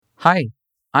Hi,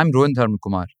 I'm Rohan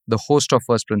Dharmakumar, the host of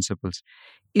First Principles.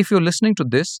 If you're listening to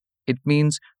this, it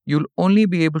means you'll only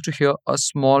be able to hear a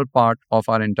small part of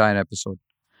our entire episode.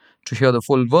 To hear the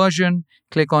full version,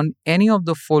 click on any of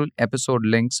the full episode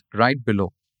links right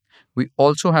below. We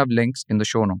also have links in the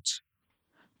show notes.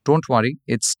 Don't worry,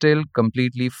 it's still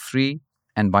completely free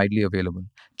and widely available,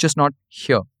 just not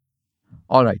here.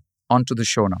 All right, on to the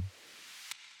show now.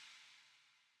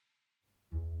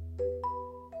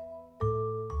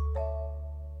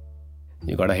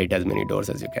 You gotta hit as many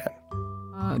doors as you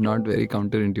can. Not very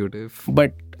counterintuitive.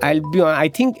 But I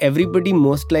think everybody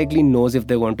most likely knows if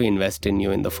they want to invest in you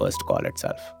in the first call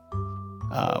itself.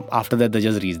 After that, they're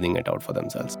just reasoning it out for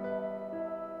themselves.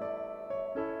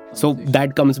 So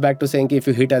that comes back to saying if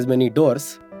you hit as many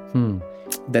doors,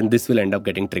 then this will end up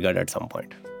getting triggered at some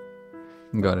point.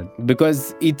 Got it.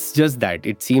 Because it's just that.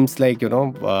 It seems like, you're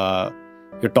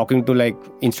talking to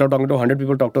instead of talking to 100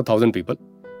 people, talk to 1,000 people.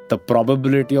 The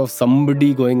probability of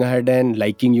somebody going ahead and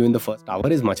liking you in the first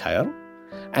hour is much higher.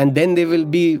 And then they will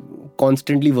be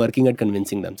constantly working at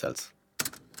convincing themselves.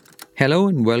 Hello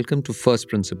and welcome to First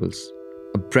Principles,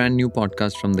 a brand new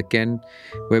podcast from the Ken,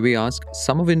 where we ask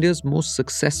some of India's most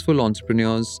successful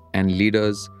entrepreneurs and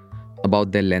leaders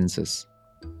about their lenses.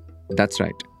 That's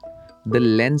right, the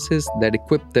lenses that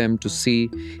equip them to see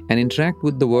and interact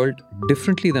with the world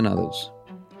differently than others.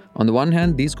 On the one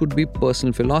hand, these could be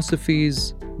personal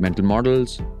philosophies, mental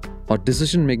models, or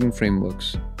decision making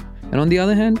frameworks. And on the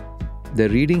other hand, their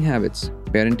reading habits,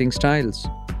 parenting styles,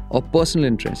 or personal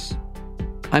interests.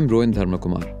 I'm Rohan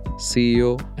Dharmakumar,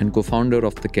 CEO and co founder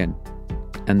of The Ken,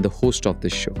 and the host of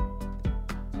this show.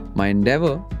 My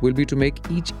endeavor will be to make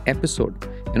each episode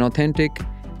an authentic,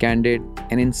 candid,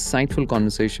 and insightful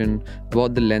conversation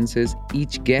about the lenses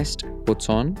each guest puts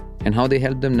on and how they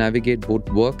help them navigate both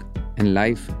work and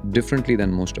life differently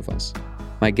than most of us.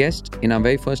 My guest in our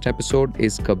very first episode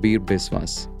is Kabeer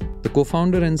Biswas, the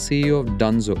co-founder and CEO of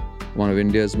Dunzo, one of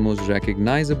India's most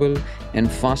recognizable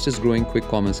and fastest growing quick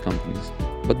commerce companies.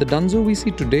 But the Dunzo we see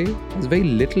today has very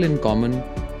little in common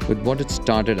with what it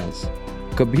started as.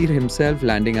 Kabeer himself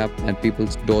landing up at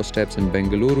people's doorsteps in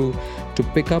Bengaluru to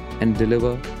pick up and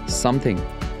deliver something,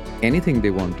 anything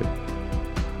they wanted.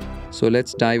 So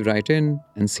let's dive right in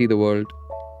and see the world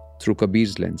through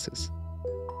Kabeer's lenses.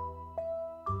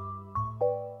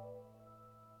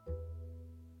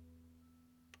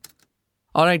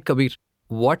 All right, Kabeer,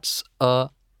 what's a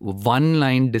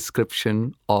one-line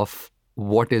description of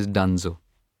what is Dunzo?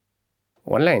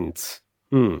 One lines.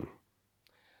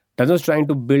 Dunzo's trying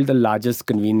to build the largest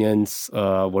convenience,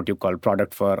 what you call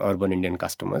product for urban Indian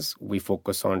customers. We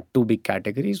focus on two big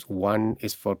categories. One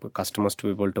is for customers to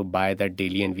be able to buy their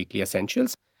daily and weekly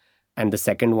essentials. And the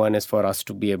second one is for us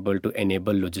to be able to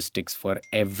enable logistics for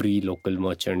every local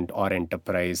merchant or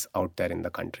enterprise out there in the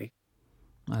country.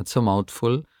 That's a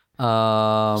mouthful.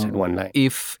 Said one line.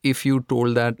 If you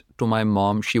told that to my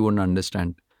mom, she wouldn't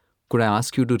understand. Could I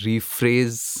ask you to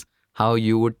rephrase how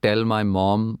you would tell my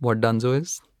mom what Dunzo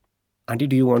is? Auntie,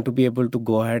 do you want to be able to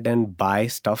go ahead and buy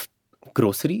stuff,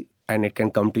 grocery, and it can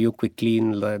come to you quickly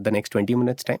in the next 20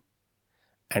 minutes time?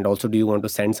 And also, do you want to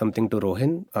send something to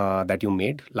Rohin that you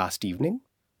made last evening?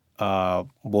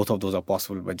 Both of those are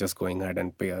possible by just going ahead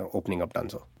and opening up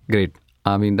Dunzo. Great.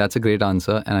 I mean, that's a great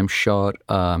answer. And I'm sure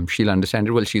she'll understand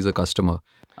it. Well, she's a customer.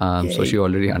 So she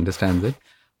already understands it.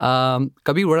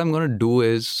 Kabeer, what I'm going to do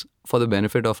is, for the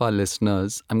benefit of our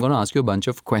listeners, I'm going to ask you a bunch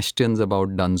of questions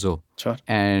about Dunzo. Sure.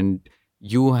 And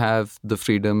you have the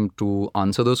freedom to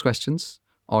answer those questions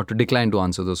or to decline to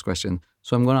answer those questions.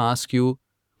 So I'm going to ask you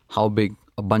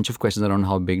a bunch of questions around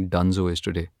how big Dunzo is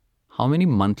today. How many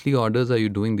monthly orders are you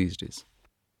doing these days?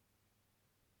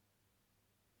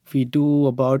 We do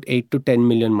about 8 to 10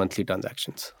 million monthly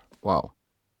transactions. Wow.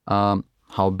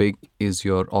 How big is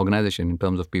your organization in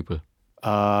terms of people?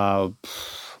 On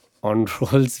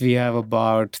rolls, we have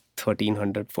about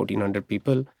 1,300, 1,400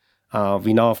 people.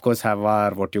 We now, of course, have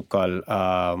our what you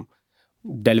call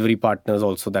delivery partners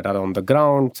also that are on the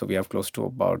ground. So we have close to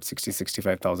about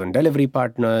 65,000 delivery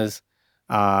partners.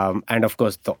 And of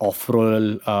course, the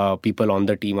off-roll people on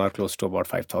the team are close to about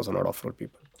 5,000 odd off-roll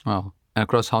people. Wow.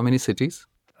 Across how many cities?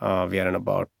 We are in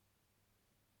about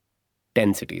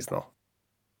 10 cities now.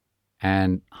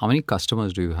 And how many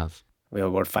customers do you have? We have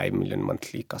about 5 million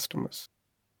monthly customers.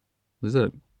 These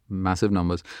are massive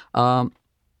numbers.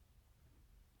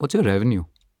 What's your revenue?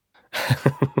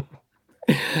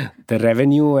 The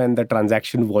revenue and the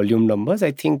transaction volume numbers,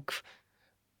 I think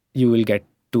you will get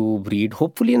to read,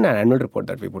 hopefully, in an annual report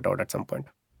that we put out at some point.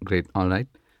 Great. All right.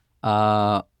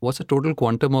 What's the total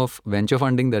quantum of venture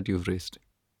funding that you've raised?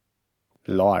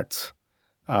 Lots.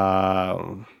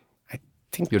 I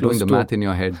think You're doing close the to math in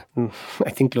your head. I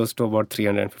think close to about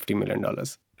 $350 million.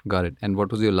 Got it. And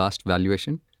what was your last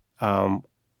valuation? Um,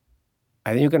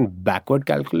 I think you can backward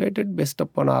calculate it based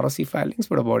upon ROC filings,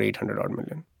 but about 800 odd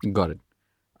million. Got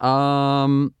it.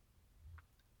 Um,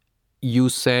 you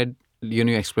said, your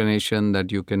explanation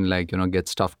that you can get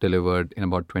stuff delivered in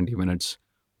about 20 minutes.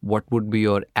 What would be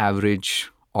your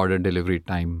average order delivery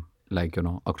time,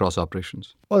 across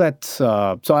operations? Oh, that's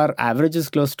so our average is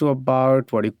close to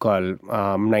about what do you call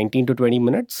 19 to 20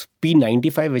 minutes.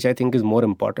 P95, which I think is more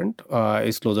important,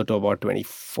 is closer to about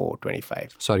 24,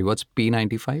 25. Sorry, what's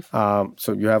P95?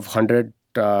 So you have 100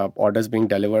 orders being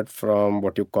delivered from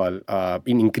what you call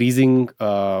in increasing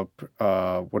what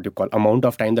you call amount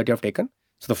of time that you have taken.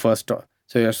 So the first,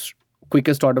 so your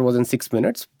quickest order was in 6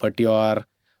 minutes, but your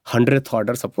 100th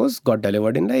order, suppose, got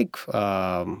delivered in like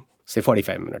say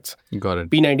 45 minutes. Got it.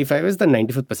 P95 is the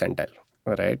 95th percentile,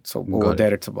 right? So over Got it.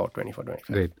 there, it's about 24,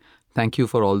 25. Great. Thank you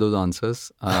for all those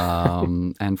answers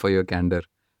and for your candor.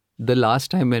 The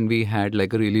last time when we had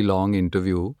like a really long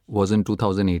interview was in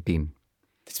 2018.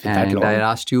 It's been that And long. I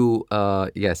asked you,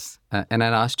 yes, and I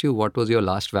asked you what was your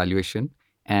last valuation,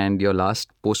 and your last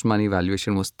post-money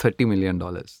valuation was $30 million.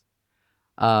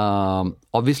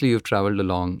 Obviously, you've traveled a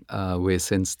long way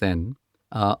since then.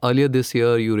 Earlier this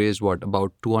year, you raised what,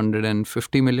 about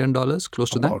 $250 million, close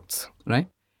to that, About. right?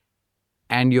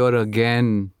 And you're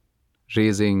again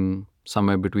raising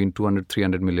somewhere between $200,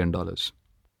 $300 million.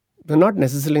 We're not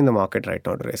necessarily in the market right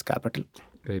now to raise capital.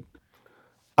 Great.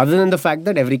 Other than the fact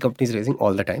that every company is raising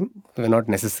all the time, we're not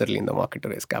necessarily in the market to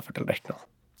raise capital right now.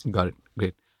 Got it.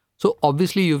 Great. So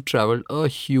obviously you've traveled a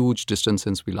huge distance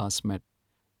since we last met.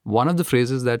 One of the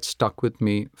phrases that stuck with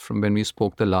me from when we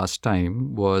spoke the last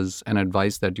time was an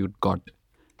advice that you'd got.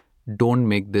 Don't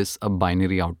make this a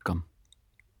binary outcome.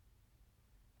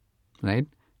 Right?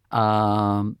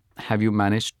 Have you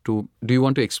managed to, do you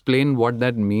want to explain what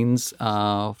that means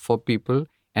for people,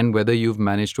 and whether you've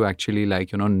managed to actually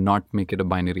not make it a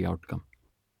binary outcome?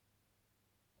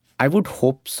 I would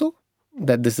hope so,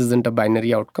 that this isn't a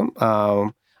binary outcome.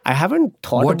 I haven't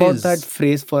thought What about is- that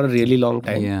phrase for a really long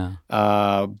time.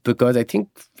 Yeah. Because I think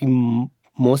we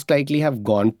most likely have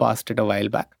gone past it a while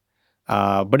back.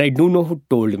 But I do know who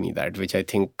told me that, which I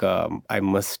think I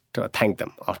must thank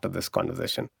them after this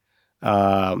conversation.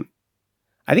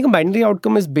 I think a binary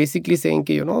outcome is basically saying,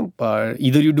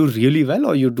 either you do really well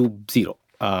or you do zero,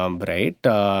 right?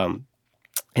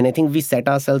 And I think we set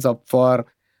ourselves up for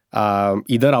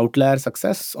either outlier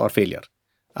success or failure.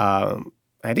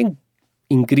 I think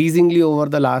increasingly over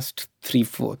the last 3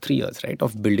 years, right,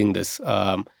 of building this,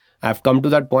 I've come to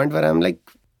that point where I'm like,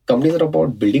 companies are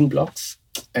about building blocks,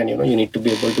 and you need to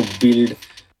be able to build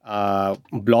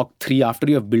block 3 after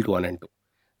you have built 1 and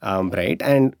 2, right?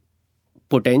 And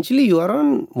potentially you are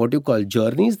on what you call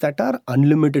journeys that are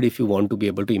unlimited if you want to be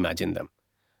able to imagine them.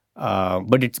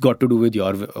 But it's got to do with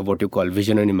your what you call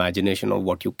vision and imagination of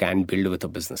what you can build with a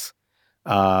business.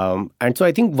 And so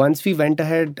I think once we went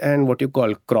ahead and what you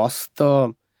call crossed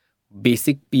the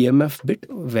basic PMF bit,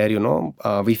 where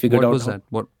we figured What out was that?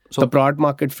 What? the product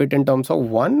market fit in terms of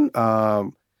one,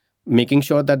 making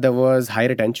sure that there was high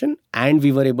retention, and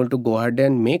we were able to go ahead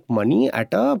and make money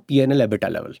at a P&L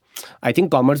EBITDA level. I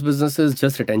think commerce businesses,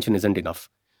 just retention isn't enough.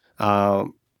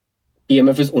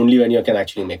 PMF is only when you can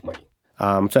actually make money.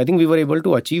 So I think we were able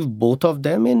to achieve both of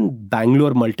them in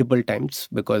Bangalore multiple times,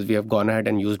 because we have gone ahead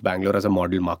and used Bangalore as a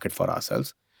model market for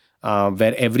ourselves,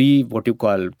 where every what you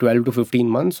call 12 to 15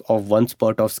 months of one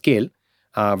spurt of scale,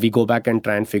 we go back and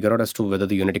try and figure out as to whether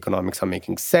the unit economics are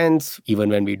making sense, even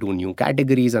when we do new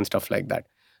categories and stuff like that.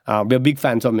 We're big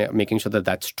fans of making sure that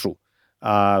that's true.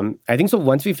 I think so.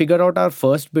 Once we figured out our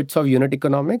first bits of unit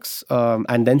economics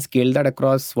and then scale that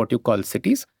across what you call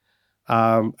cities,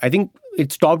 I think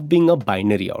it stopped being a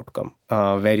binary outcome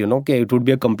where, it would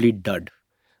be a complete dud.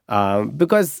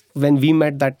 Because when we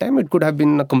met that time, it could have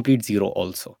been a complete zero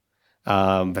also.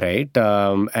 Right.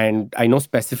 And I know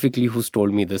specifically who's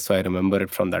told me this, so I remember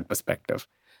it from that perspective.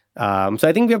 So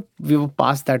I think we were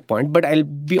past that point, but I'll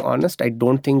be honest, I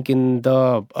don't think in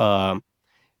the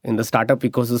startup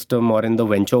ecosystem or in the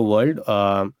venture world,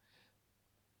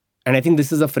 and I think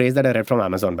this is a phrase that I read from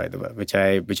Amazon, by the way, which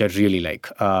I really like.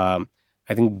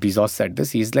 I think Bezos said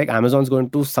this. He's like, Amazon's going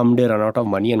to someday run out of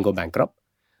money and go bankrupt.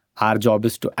 Our job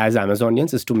is to, as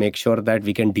Amazonians, is to make sure that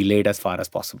we can delay it as far as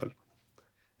possible.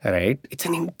 Right? It's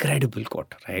an incredible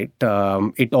quote, right?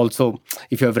 It also,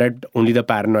 if you have read Only the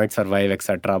Paranoid Survive,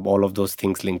 etc., all of those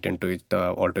things linked into it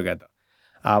altogether.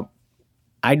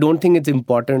 I don't think it's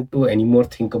important to anymore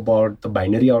think about the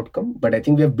binary outcome, but I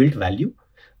think we have built value.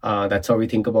 That's how we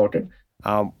think about it.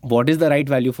 What is the right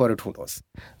value for it? Who knows?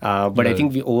 But I Right.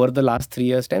 think we over the last 3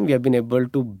 years' time, we have been able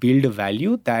to build a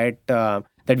value that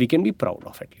we can be proud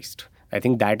of at least. I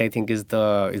think is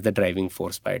the driving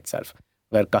force by itself,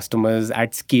 where customers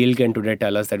at scale can today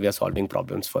tell us that we are solving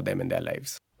problems for them in their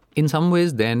lives. In some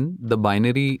ways, then the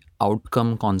binary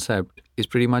outcome concept is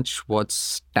pretty much what's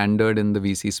standard in the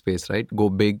VC space, right? Go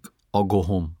big or go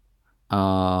home.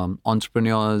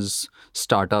 Entrepreneurs,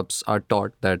 startups are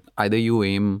taught that either you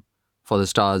aim for the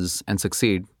stars and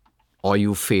succeed, or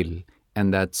you fail,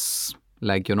 and that's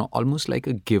like almost like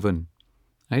a given,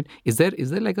 right? Is there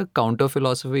like a counter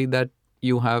philosophy that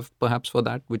you have perhaps for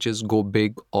that, which is go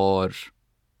big or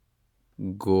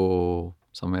go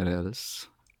somewhere else?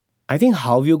 I think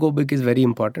how you go big is very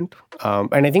important.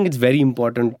 And I think it's very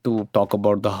important to talk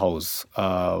about the house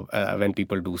when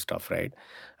people do stuff, right?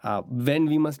 When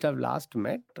we must have last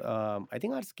met, I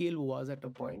think our scale was at a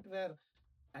point where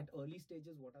at early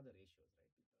stages, what are the ratios?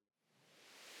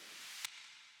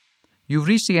 You've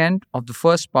reached the end of the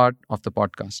first part of the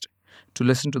podcast. To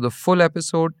listen to the full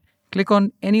episode, click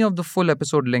on any of the full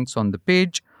episode links on the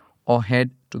page or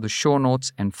head to the show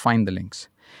notes and find the links.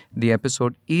 The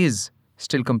episode is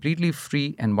still completely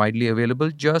free and widely available,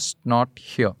 just not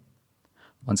here.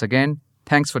 Once again,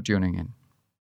 thanks for tuning in.